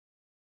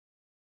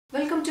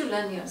Welcome to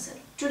Learn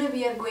Yourself. Today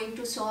we are going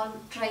to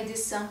try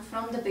this sum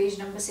from the page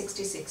number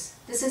 66.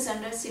 This is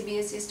under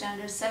CBSE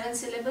Std-7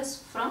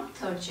 syllabus from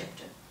 3rd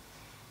chapter.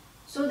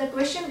 So the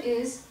question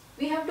is,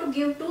 we have to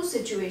give two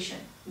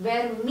situations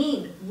where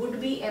mean would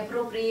be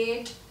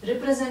appropriate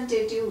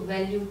representative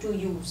value to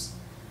use,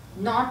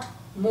 not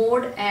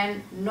mode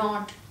and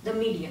not the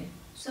median.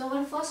 So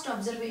our first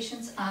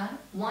observations are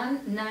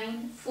 1,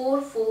 9,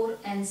 4, 4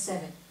 and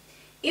 7.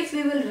 If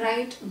we will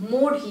write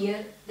mode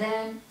here,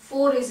 then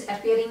 4 is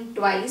appearing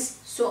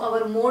twice, so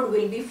our mode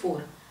will be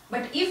 4.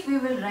 But if we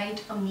will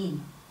write a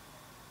mean,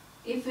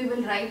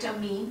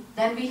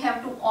 then we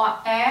have to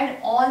add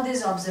all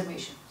these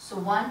observations. So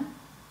 1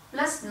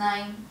 plus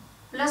 9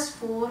 plus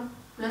 4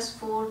 plus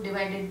 4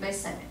 divided by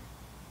 7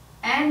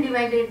 and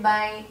divided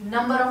by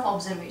number of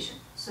observations.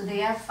 So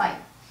they are 5.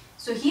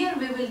 So here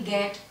we will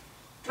get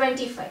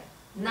 25.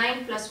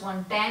 9 plus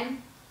 1,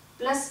 10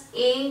 plus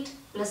 8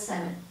 plus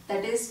 7,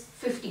 that is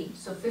 15.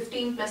 So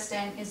 15 plus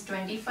 10 is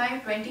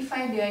 25.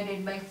 25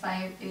 divided by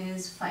 5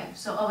 is 5.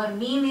 So our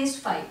mean is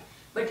 5.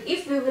 But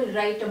if we will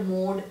write a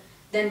mode,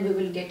 then we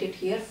will get it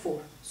here 4.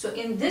 So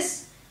in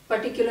this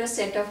particular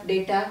set of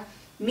data,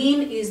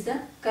 mean is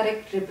the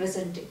correct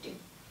representative.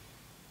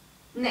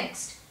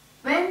 Next,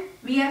 when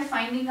we are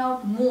finding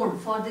out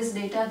mode for this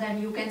data,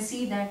 then you can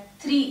see that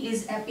 3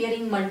 is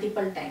appearing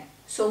multiple times.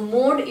 So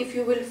mode, if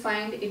you will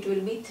find, it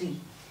will be 3.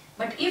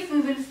 But if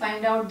we will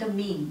find out the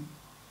mean,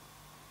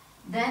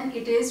 then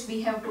it is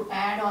we have to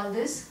add all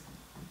this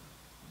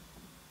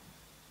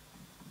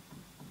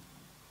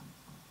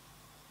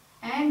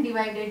and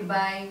divided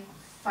by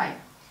 5.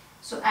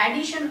 So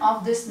addition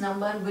of this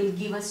number will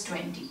give us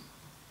 20.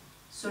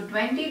 So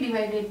 20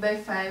 divided by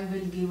 5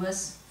 will give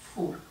us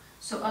 4.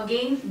 So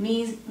again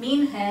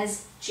mean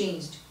has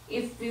changed.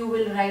 If you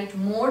will write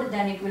mode,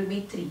 then it will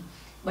be 3.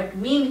 But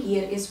mean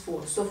here is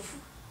 4. So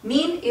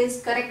mean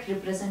is correct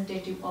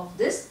representative of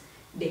this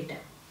data.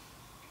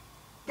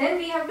 Then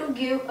we have to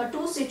give a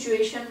two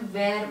situation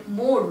where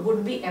mode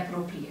would be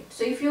appropriate.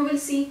 So if you will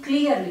see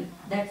clearly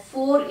that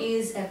 4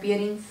 is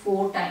appearing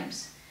 4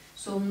 times.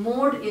 So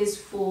mode is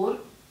 4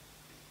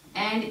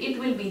 and it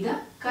will be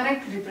the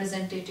correct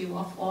representative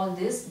of all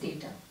this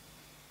data.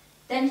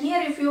 Then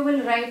here if you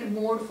will write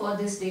mode for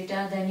this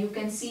data, then you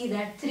can see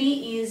that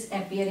 3 is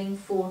appearing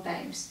 4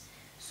 times.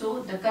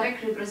 So the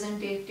correct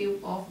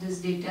representative of this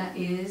data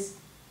is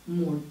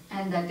mode,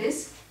 and that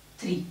is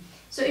 3.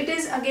 So it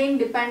is again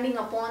depending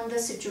upon the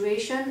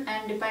situation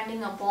and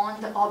depending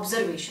upon the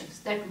observations,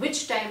 that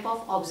which type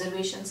of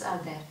observations are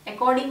there.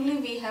 Accordingly,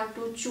 we have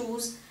to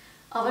choose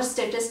our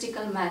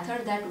statistical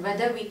method, that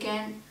whether we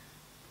can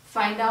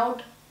find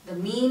out the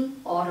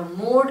mean or a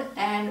mode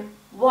and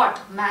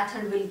what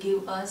method will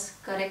give us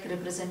correct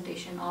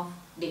representation of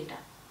data.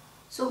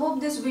 So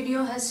hope this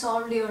video has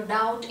solved your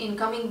doubt. In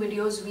coming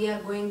videos, we are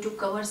going to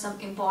cover some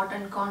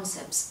important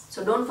concepts.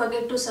 So don't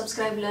forget to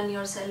subscribe, Learn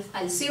Yourself.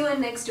 I'll see you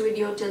in next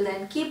video. Till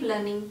then, keep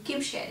learning,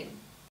 keep sharing.